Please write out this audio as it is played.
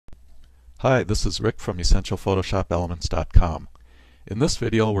Hi, this is Rick from EssentialPhotoshopElements.com. In this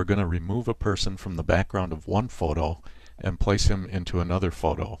video we're going to remove a person from the background of one photo and place him into another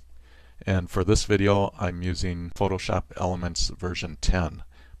photo. And for this video I'm using Photoshop Elements version 10,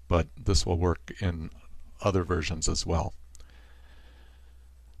 but this will work in other versions as well.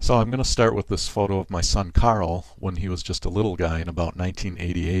 So I'm going to start with this photo of my son Carl when he was just a little guy in about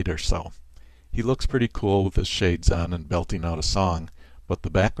 1988 or so. He looks pretty cool with his shades on and belting out a song, but the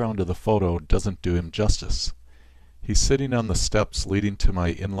background of the photo doesn't do him justice. He's sitting on the steps leading to my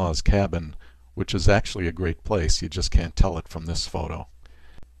in-laws' cabin, which is actually a great place, you just can't tell it from this photo.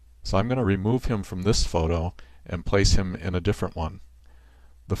 So I'm going to remove him from this photo and place him in a different one.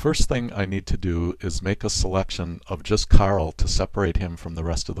 The first thing I need to do is make a selection of just Carl to separate him from the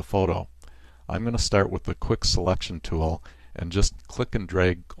rest of the photo. I'm going to start with the quick selection tool and just click and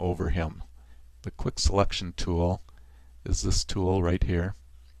drag over him. The quick selection tool is this tool right here,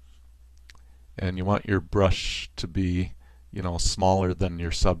 and you want your brush to be, smaller than your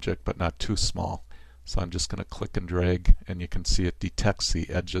subject but not too small. So I'm just going to click and drag, and you can see it detects the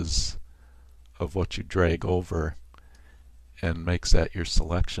edges of what you drag over and makes that your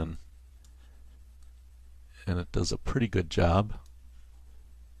selection, and it does a pretty good job.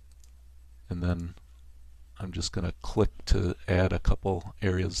 And then I'm just going to click to add a couple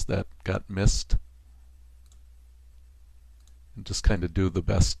areas that got missed, and just kind of do the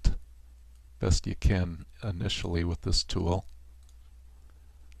best you can initially with this tool.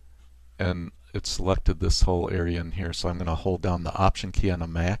 And it selected this whole area in here, so I'm going to hold down the Option key on a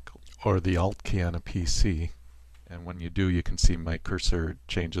Mac or the Alt key on a PC, and when you do, you can see my cursor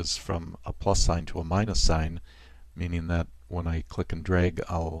changes from a plus sign to a minus sign, meaning that when I click and drag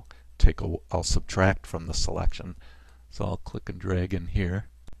I'll subtract from the selection. So I'll click and drag in here,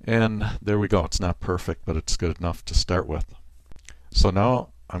 and there we go. It's not perfect, but it's good enough to start with. So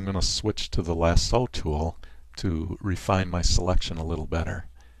now I'm going to switch to the Lasso tool to refine my selection a little better.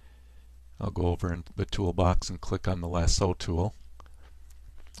 I'll go over in the toolbox and click on the Lasso tool,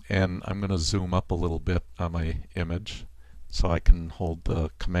 and I'm going to zoom up a little bit on my image so I can hold the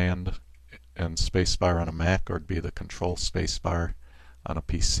Command and spacebar on a Mac, or it'd be the Control spacebar on a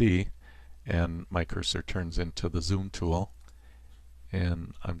PC, and my cursor turns into the zoom tool,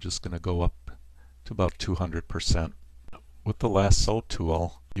 and I'm just going to go up to about 200%. With the Lasso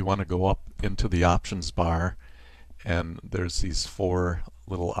tool, you want to go up into the options bar, and there's these four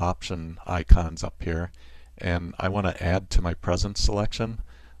little option icons up here, and I want to add to my present selection,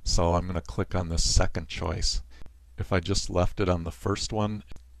 so I'm going to click on this second choice. If I just left it on the first one,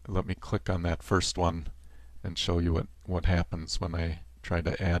 let me click on that first one and show you what happens when I try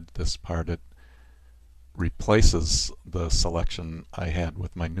to add this part. It replaces the selection I had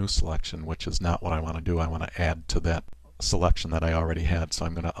with my new selection, which is not what I want to do. I want to add to that selection that I already had, so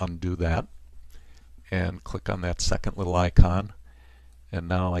I'm going to undo that and click on that second little icon, and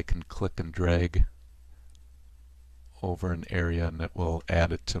now I can click and drag over an area and it will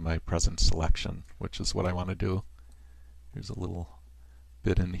add it to my present selection, which is what I want to do. Here's a little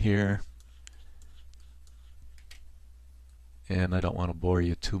bit in here, and I don't want to bore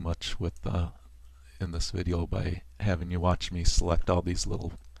you too much with in this video by having you watch me select all these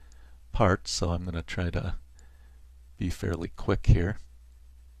little parts, so I'm going to try to be fairly quick here.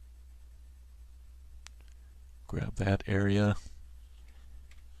 Grab that area,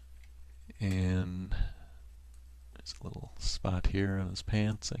 and there's a little spot here on his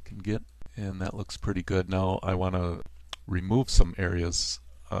pants I can get, and that looks pretty good. Now I want to remove some areas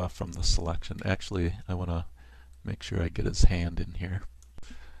from the selection. Actually, I want to make sure I get his hand in here.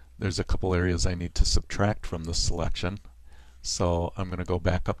 There's a couple areas I need to subtract from the selection, so I'm going to go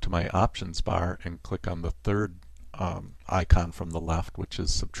back up to my options bar and click on the third icon from the left, which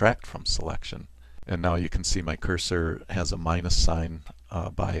is subtract from selection, and now you can see my cursor has a minus sign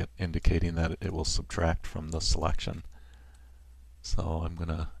by it, indicating that it will subtract from the selection. So I'm going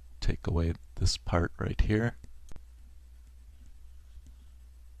to take away this part right here,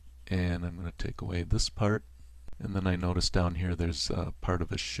 and I'm going to take away this part, and then I notice down here there's part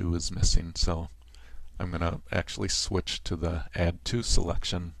of his shoe is missing, so I'm going to actually switch to the add to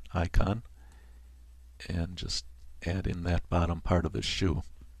selection icon and just add in that bottom part of his shoe.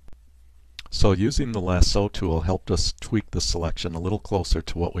 So using the Lasso tool helped us tweak the selection a little closer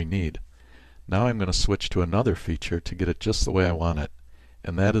to what we need. Now I'm going to switch to another feature to get it just the way I want it,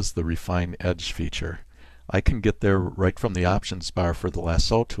 and that is the Refine Edge feature. I can get there right from the options bar for the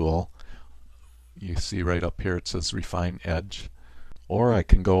Lasso tool. You see right up here it says Refine Edge, or I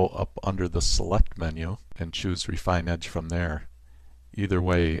can go up under the Select menu and choose Refine Edge from there. Either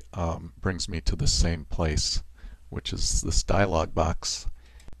way brings me to the same place, which is this dialog box,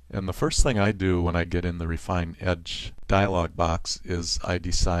 And the first thing I do when I get in the Refine Edge dialog box is I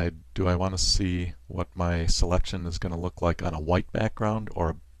decide, do I want to see what my selection is going to look like on a white background or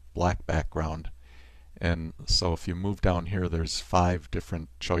a black background? And so if you move down here, there's 5 different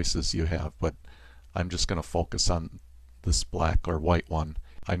choices you have, but I'm just going to focus on this black or white one.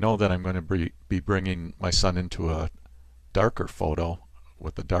 I know that I'm going to be bringing my son into a darker photo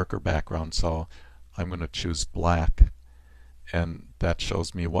with a darker background, so I'm going to choose black, and that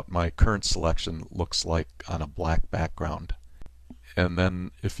shows me what my current selection looks like on a black background. And then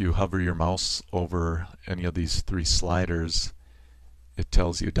if you hover your mouse over any of these 3 sliders, it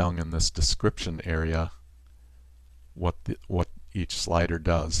tells you down in this description area what each slider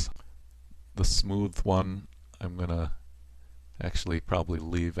does. The smooth one I'm going to actually probably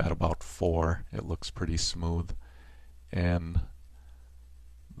leave at about 4. It looks pretty smooth. And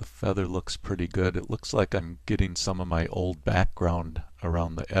the feather looks pretty good. It looks like I'm getting some of my old background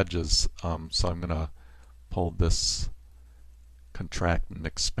around the edges, so I'm going to pull this contract and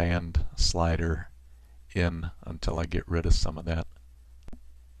expand slider in until I get rid of some of that.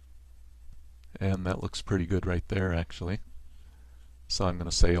 And that looks pretty good right there, actually. So I'm going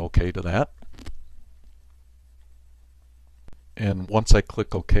to say OK to that. And once I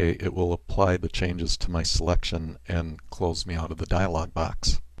click OK, it will apply the changes to my selection and close me out of the dialog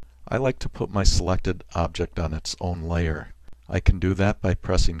box. I like to put my selected object on its own layer. I can do that by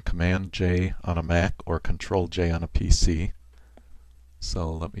pressing Command J on a Mac or Control J on a PC.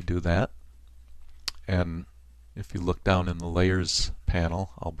 So let me do that. And if you look down in the Layers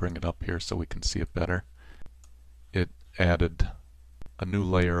panel, I'll bring it up here so we can see it better. It added a new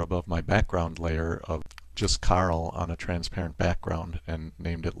layer above my background layer of just Carl on a transparent background and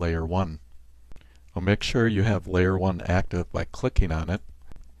named it Layer 1. Well, make sure you have Layer 1 active by clicking on it,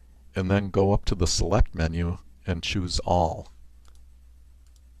 and then go up to the Select menu and choose All.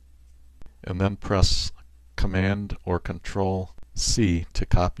 And then press Command or Control C to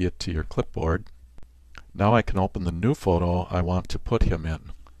copy it to your clipboard. Now I can open the new photo I want to put him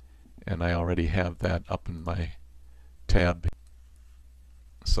in, and I already have that up in my tab.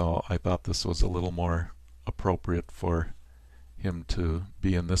 So I thought this was a little more appropriate for him to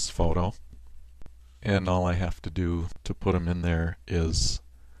be in this photo. And all I have to do to put him in there is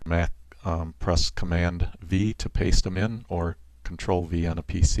press Command V to paste him in, or Control V on a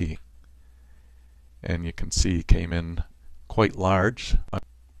PC. And you can see he came in quite large.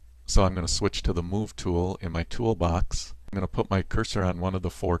 So I'm going to switch to the Move tool in my toolbox. I'm going to put my cursor on one of the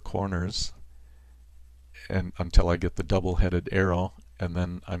 4 corners and until I get the double-headed arrow, and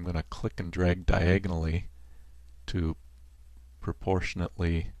then I'm going to click and drag diagonally to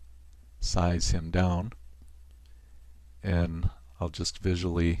proportionately size him down. And I'll just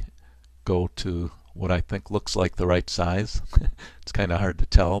visually go to what I think looks like the right size. It's kind of hard to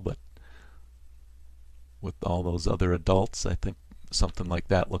tell, but with all those other adults, I think something like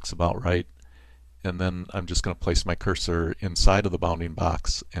that looks about right. And then I'm just going to place my cursor inside of the bounding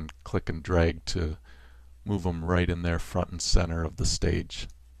box and click and drag to move them right in there front and center of the stage.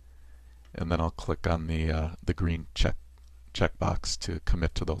 And then I'll click on the green checkbox to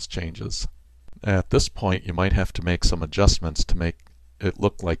commit to those changes. At this point, you might have to make some adjustments to make it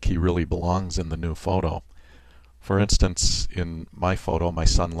look like he really belongs in the new photo. For instance, in my photo, my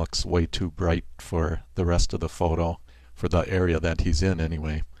son looks way too bright for the rest of the photo, for the area that he's in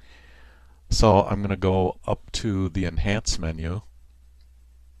anyway. So I'm going to go up to the Enhance menu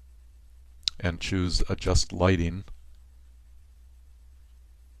and choose Adjust Lighting,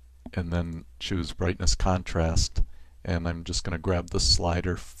 and then choose Brightness Contrast, and I'm just going to grab the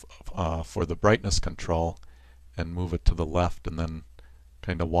slider for the brightness control and move it to the left, and then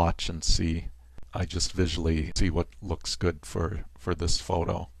kind of watch and see. I just visually see what looks good for this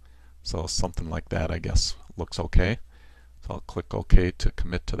photo. So something like that, I guess, looks okay. So I'll click OK to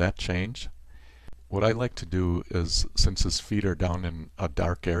commit to that change. What I like to do is, since his feet are down in a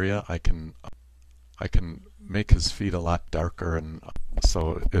dark area, I can make his feet a lot darker, and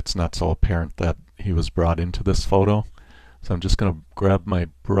so it's not so apparent that he was brought into this photo. So I'm just going to grab my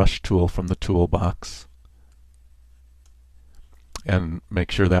brush tool from the toolbox and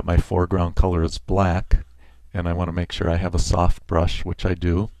make sure that my foreground color is black, and I want to make sure I have a soft brush, which I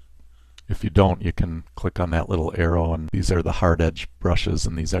do. If you don't, you can click on that little arrow, and these are the hard edge brushes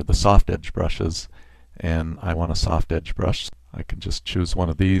and these are the soft edge brushes, and I want a soft edge brush. I can just choose one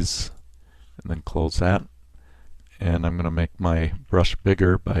of these and then close that, and I'm going to make my brush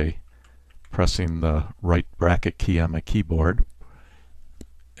bigger by pressing the right bracket key on my keyboard,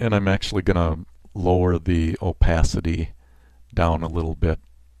 and I'm actually going to lower the opacity down a little bit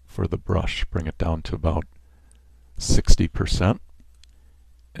for the brush, bring it down to about 60%.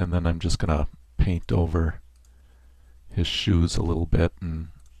 and then I'm just going to paint over his shoes a little bit and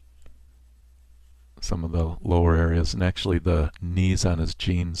some of the lower areas, and actually the knees on his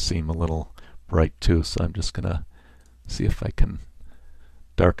jeans seem a little bright too, so I'm just going to see if I can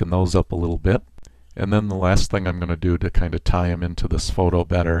darken those up a little bit. And then the last thing I'm going to do to kind of tie him into this photo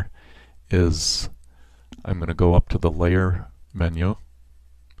better is I'm going to go up to the layer menu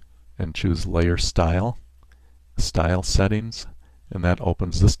and choose layer style settings, and that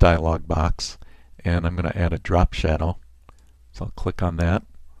opens this dialog box, and I'm going to add a drop shadow. So I'll click on that,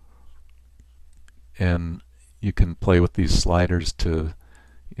 and you can play with these sliders to,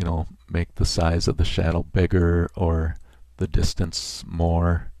 you know, make the size of the shadow bigger or the distance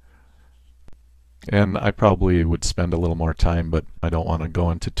more. And I probably would spend a little more time, but I don't want to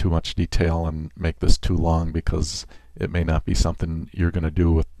go into too much detail and make this too long because it may not be something you're going to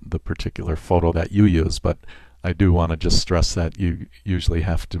do with the particular photo that you use. But I do want to just stress that you usually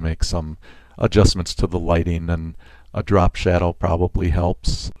have to make some adjustments to the lighting, and a drop shadow probably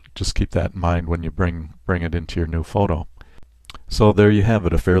helps. Just keep that in mind when you bring it into your new photo. So there you have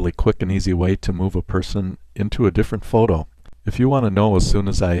it, a fairly quick and easy way to move a person into a different photo. If you want to know as soon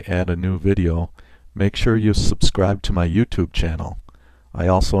as I add a new video, make sure you subscribe to my YouTube channel. I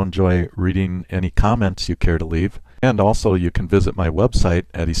also enjoy reading any comments you care to leave, and also you can visit my website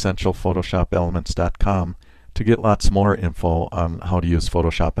at essentialphotoshopelements.com to get lots more info on how to use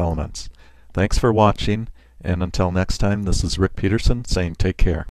Photoshop Elements. Thanks for watching, and until next time, this is Rick Peterson saying take care.